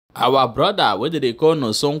Our brother, whether they call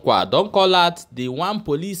Nonsonkwa, don't call out the one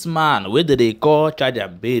policeman, whether they call charge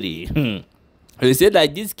and berrie. They say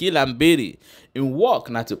that this kill and bury in work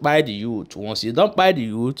not to buy the youth. Once you don't buy the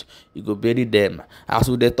youth, you go bury them. As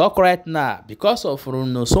we they talk right now, because of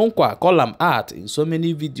Nonsonkwa call them out in so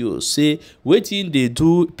many videos, say waiting they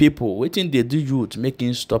do people, waiting they do youth,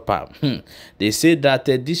 making stop am. They say that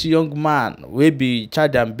this young man will be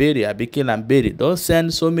charge and bury, I be kill and bury. Don't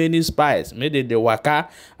send so many spies. Maybe they waka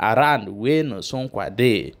around where Nonsonkwa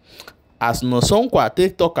dey. As Nonsonkwa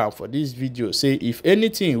take talk am for this video, say if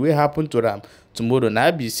anything will happen to them tomorrow,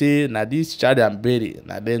 na be say na this charge and bury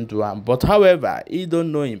na dem do am. But however, he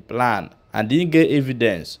don't know him plan and didn't get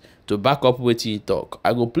evidence to back up wetin he talk.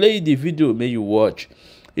 I go play the video make you watch.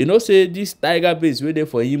 You know say this tiger base wey dey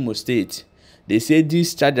for Imo State, they say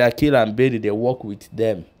this charger kill and bury dey work with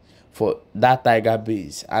them for that tiger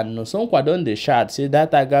base, and Nonsonkwa don dey shout say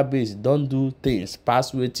that tiger base don do things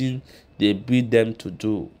pass wetin they bid them to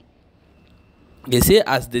do. They say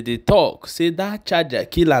as they talk, say that charger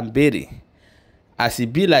kill and bury. As he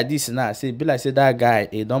be like this now, say be like say that guy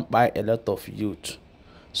he don't buy a lot of youth.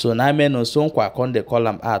 So now men Nonsonkwa come they call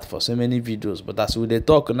him out for so many videos. But as we they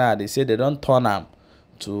talk now, they say they don't turn him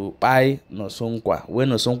to buy Nonsonkwa. When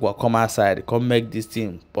Nonsonkwa come outside, come make this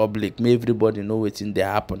thing public, make everybody know what's in there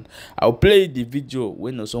happen. I'll play the video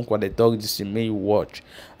when Nonsonkwa they talk this thing, may you watch,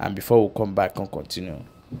 and before we come back and continue.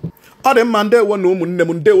 Ọ dị mma ndewo na ụmụnne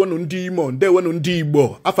m, ndewo na ndị Imo, ndewo na ndị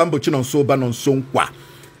Igbo. Afa mbochi Nonsoba Nonsonkwa.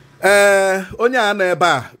 Onye a na ebe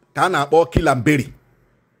a ka a na-akpọ kill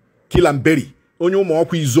and bury. Onye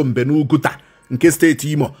ụmụọkwa Izombe n'Uguta nke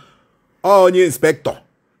steeti Imo. Onye inspector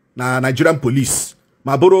na Nigerian police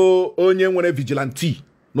ma bụrụ onye nwere vigilante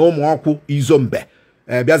na ụmụọkwa Izombe.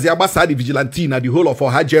 Bịazi agbasa di vigilante na the whole of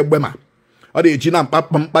Ọhaji Egbema. Ọ dị-eji na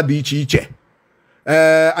mkpa dị iche iche.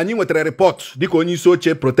 Anyị nwetara report dịka onye isi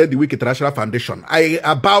oche Protect the Weak International Foundation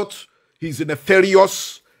about his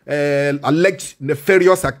nefarious alleged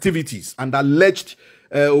nefarious activities and alleged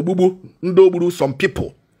ogbugbu some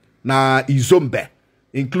people na Izombe,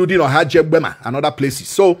 including Ọhaji Egbema and other places.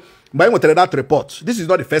 So mgbe anyị nwetara that report, this is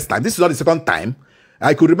not the first time, this is not the second time.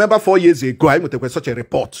 I could remember 4 years ago I nwetara such a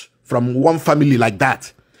report from one family like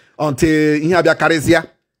that until ihe abịa karịzịa.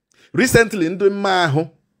 Recently ndị mma ahụ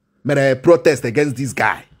mere protest against this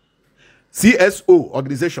guy. CSO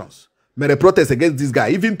organizations made a protest against this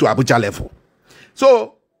guy, even to Abuja level.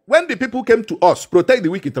 So when the people came to us, Protect the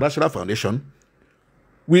Weak International Foundation,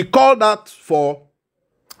 we called out for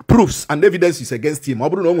proofs and evidences against him.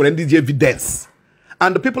 Evidence.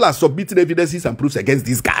 And the people are submitting evidences and proofs against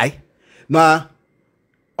this guy. Now,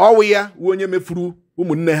 we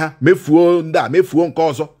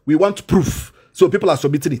want proof. So people are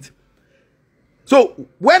submitting it. So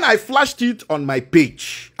when I flashed it on my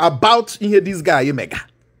page about this guy Mega,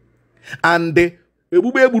 and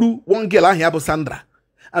one girl here Sandra,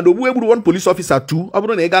 and one police officer too, I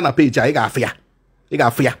wouldn't na page. I got fear.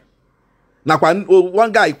 Now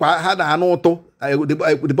one guy had an auto,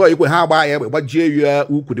 the boy could have by what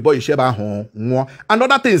who could the boy sheba home.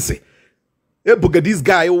 Another thing say, this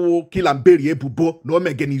guy who kill and bury Ebubo no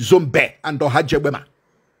Megan Izombe and Ọhaji Egbema.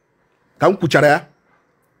 Come kuchara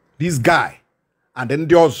this guy. And then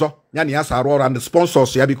the also and the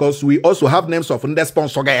sponsors here, because we also have names of the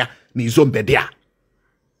sponsor guy Izombe there.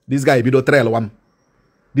 This guy be do trail one.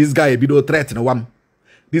 This guy be do threat no one.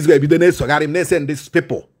 This guy be the next sogarim. They send these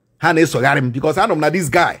people. Han sogarim because I don't know this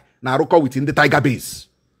guy na roko within the tiger base.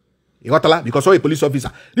 You got la because a police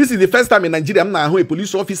officer. This is the first time in Nigeria I'm now a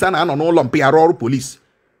police officer na no lumpia police.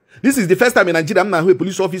 This is the first time in Nigeria I'm now a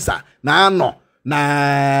police officer na no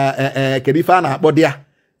na kedifa na bodia.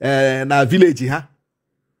 Na village ha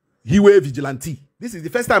he were vigilante. This is the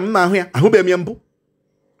first time now here. Ahube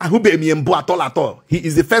miembo at all. He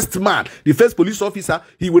is the first man, the first police officer.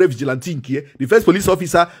 He were vigilante in here. The first police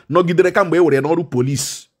officer no gidere kambe were no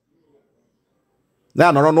police.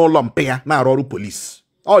 Na no lumpia na roru police.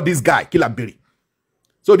 Oh, this guy kill and bury.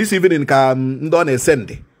 So this evening ndone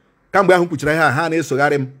sende kambe ahu kuchira ha na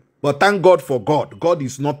esogarem. But thank God for God. God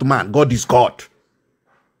is not man. God is God.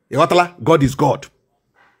 God is God.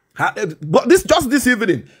 But this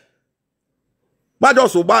evening, ma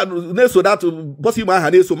just so that bossy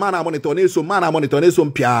man so man monitor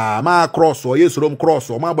so pia ma cross or yes room cross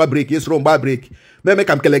or ma break yes room break me make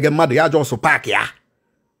am kelege mad ya just so park ya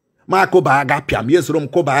ma ko baga pia yes room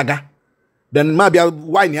ko baga then ma bia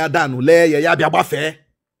wine ya dan le ya bia gbafe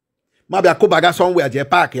ma bia ko baga somewhere je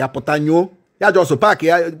park ya potanyo ya just so park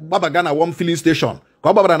ya babaga na one filling station.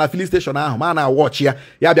 Ko babara na filling station ahụ ma na watch ya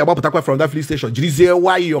bịa gbapụtakwa from that filling station jirizie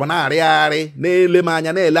wayo na arịarị na-ele m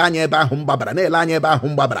anya na-ele anya ebe ahụ mgbabara na-ele anya ebe ahụ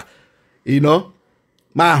mgbabara, you know.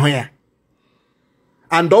 ma ahụ ya.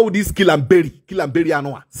 And all this kill and bury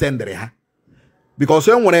anụwa sendere ha. Because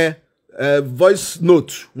when nwere voice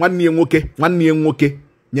note nwanne nwoke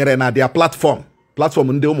nyere na their platform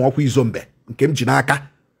ndị ụmụ ọkwa Izombe nke m ji n'aka,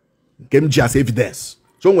 nke m ji as evidence.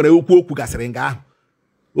 So nwere okwu gasịrị nga ahụ.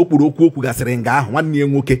 O kwuru okwu gasịrị nga ahụ nwanne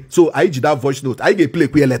nwoke. So anyị ji that voice note, anyị ga-play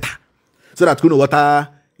kwe letter so that kuno ghọta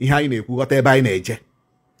ihe anyị na-ekwu, ghọta ebe anyị na-eje.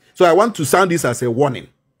 So I want to sound this as a warning.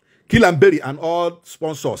 Kill and bury and all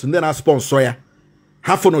sponsors ndị na-sponsor ya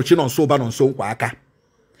ha fono chi Nonsonkwa aka.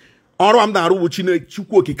 Ọrụ am na-arụ bụ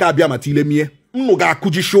Chukwu okike abịa mata ile mie nnụ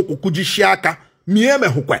ga-akụjishi ụkwụ kụjishi aka mie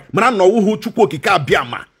mehụkwe mana nna ọwụhụ Chukwu okike abịa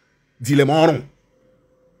ma dile m ọrụ.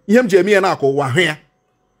 Ihe m ji eme ya na-akọ ụwa hụ ya.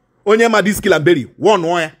 Onye ma this kill and bury one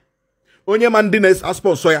ya. Onye ma ndị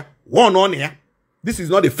na-sponsor ya one ya. This is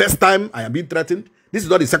not the first time I am being threatened. This is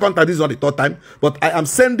not the second time. This is not the third time. But I am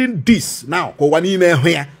sending this now ko wani ime hụ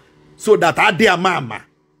ya so that ade ama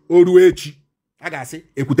oru echi aga asị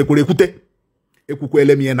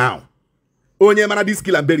ekwukwele mie now. Onye mana this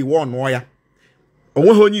kill and bury one ya.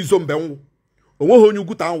 Onweghị onye Izombe nwụ. Onweghị onye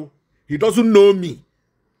Uguta nwụ. He doesn't know me.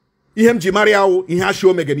 Ihe m ji mara ya wụ ihe ashi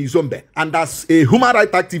omege na Izombe. And as a human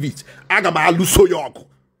rights activist, aga m alụso ya ọgụ.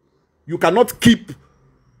 You cannot keep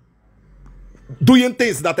doing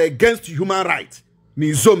things that are against human rights.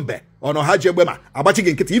 Ni Izombe or no Hajegbema abachi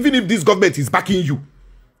nkịtị. Even if this government is backing you,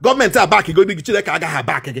 government are back, go dig Chineke aga ha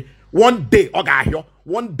back again. One day ọ ga-ahịọ,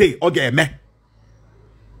 one day ọ ga-eme.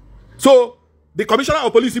 So the commissioner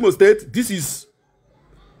of police Imo State, this is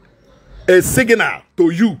a signal to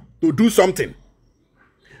you to do something.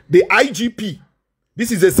 The IGP,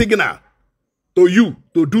 this is a signal to you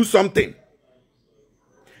to do something.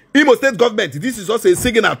 Imo State government, this is also a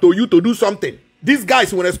signal to you to do something. These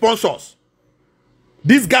guys when sponsors.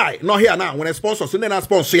 This guy not here now when sponsors, so then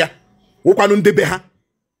sponsor ya. Wokwanu ndebe ha.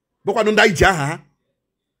 Wokwanu ndaiji ha.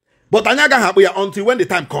 But anyaga happen until when the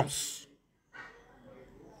time comes.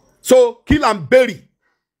 So kill and bury.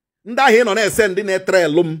 Nda he no na send na etre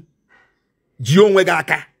lum. Ji onwe ga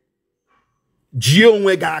aka. Ji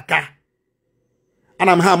onwe ga aka.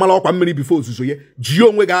 Ana m ha amala ọkwa mmiri before ozuzo ye. Ji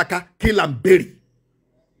onwe ga aka, kill and bury.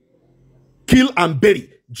 Kill and bury.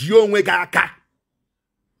 Ji onwe ga aka.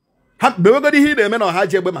 Ha mewegodi hi na-eme na ọha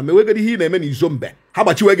jegbe ma mewegodi hi na-eme na Izombe. Ha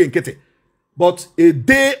gbachiwege nkịtị. But a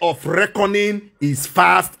day of reckoning is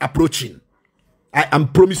fast approaching. I am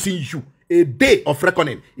promising you, a day of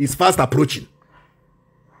reckoning is fast approaching.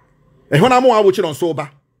 Ehuna mu awuchi Nonsoba.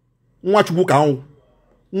 Nwa Chukwu ka anwụ.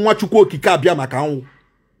 Nwa Chukwu okike abịa maka anwụ.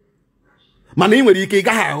 Mana ị nwere ike ị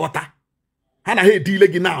gaghị aghọta. Ha na ha edile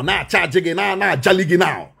gị now, na-achaji gị, na-ajali gị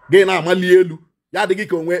now. Gị na-amali elu. Ya adịghị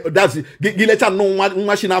ka onwe dazi gị lecha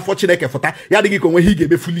nwa shi n'afọ Chineke fụta. Ya adịghị ka onwe ha ị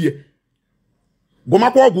ga-emefulie.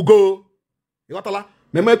 Gwụmakwa ọgwụgo. Ịghọtala?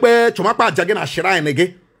 Memekpe chọmakpa aja gị na shrine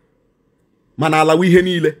gị. Mana alawa ihe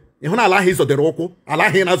niile. Ịhụ na ala ahụ ịzọdere ụkwụ, ala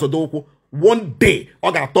ahụ ị na-azọdo ụkwụ. One day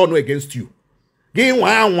ọ ga-atọnụ against you. Gị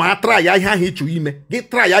nwa try ya ihe ahụ ịchụ ime. Gị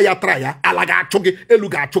try ya, ala ga-achụ gị, elu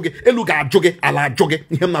ga-achụ gị, elu ga-ajụ gị, ala ajụ gị.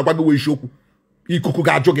 Ihe m na-agwa gị wee isiokwu. Ikuku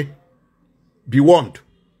ga-ajụ gị. Be warned.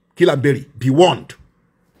 Kill and bury. Be warned.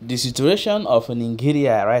 The situation of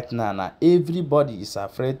Nigeria right now, everybody is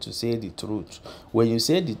afraid to say the truth. When you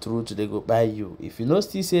say the truth, they go buy you. If you don't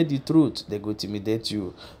still say the truth, they go intimidate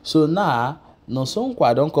you. So now,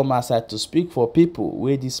 Nonsonkwa don't come outside to speak for people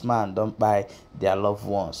where this man don't buy their loved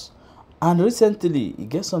ones. And recently, he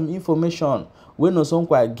get some information when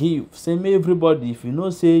Nonsonkwa give, say me everybody, if you know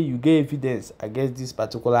say you get evidence against this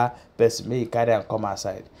particular person, may you carry and come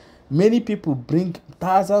outside. Many people bring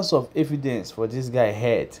thousands of evidence for this guy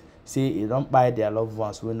head. Say he don't buy their loved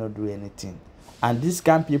ones, will not do anything. And these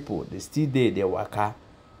kind of people, they still there, they waka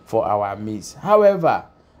for our midst. However,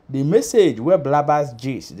 the message where Blabbers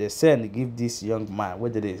G's they send give this young man,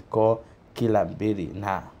 what they call kill and bury.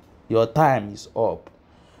 Now, your time is up.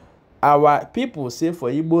 Our people say for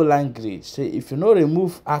Igbõ language, say if you no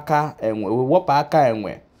remove aka enwe, we wop aka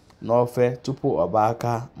enwe, no fe tupu oba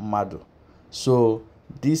aka madu. So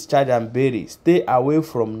this charge and bury, stay away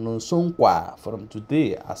from Nonsonkwa from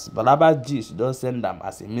today, as Blabbers G's don't send them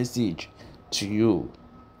as a message to you.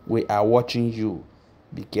 We are watching you.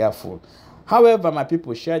 Be careful. However, my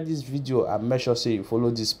people, share this video and make sure say you follow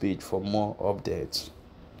this page for more updates.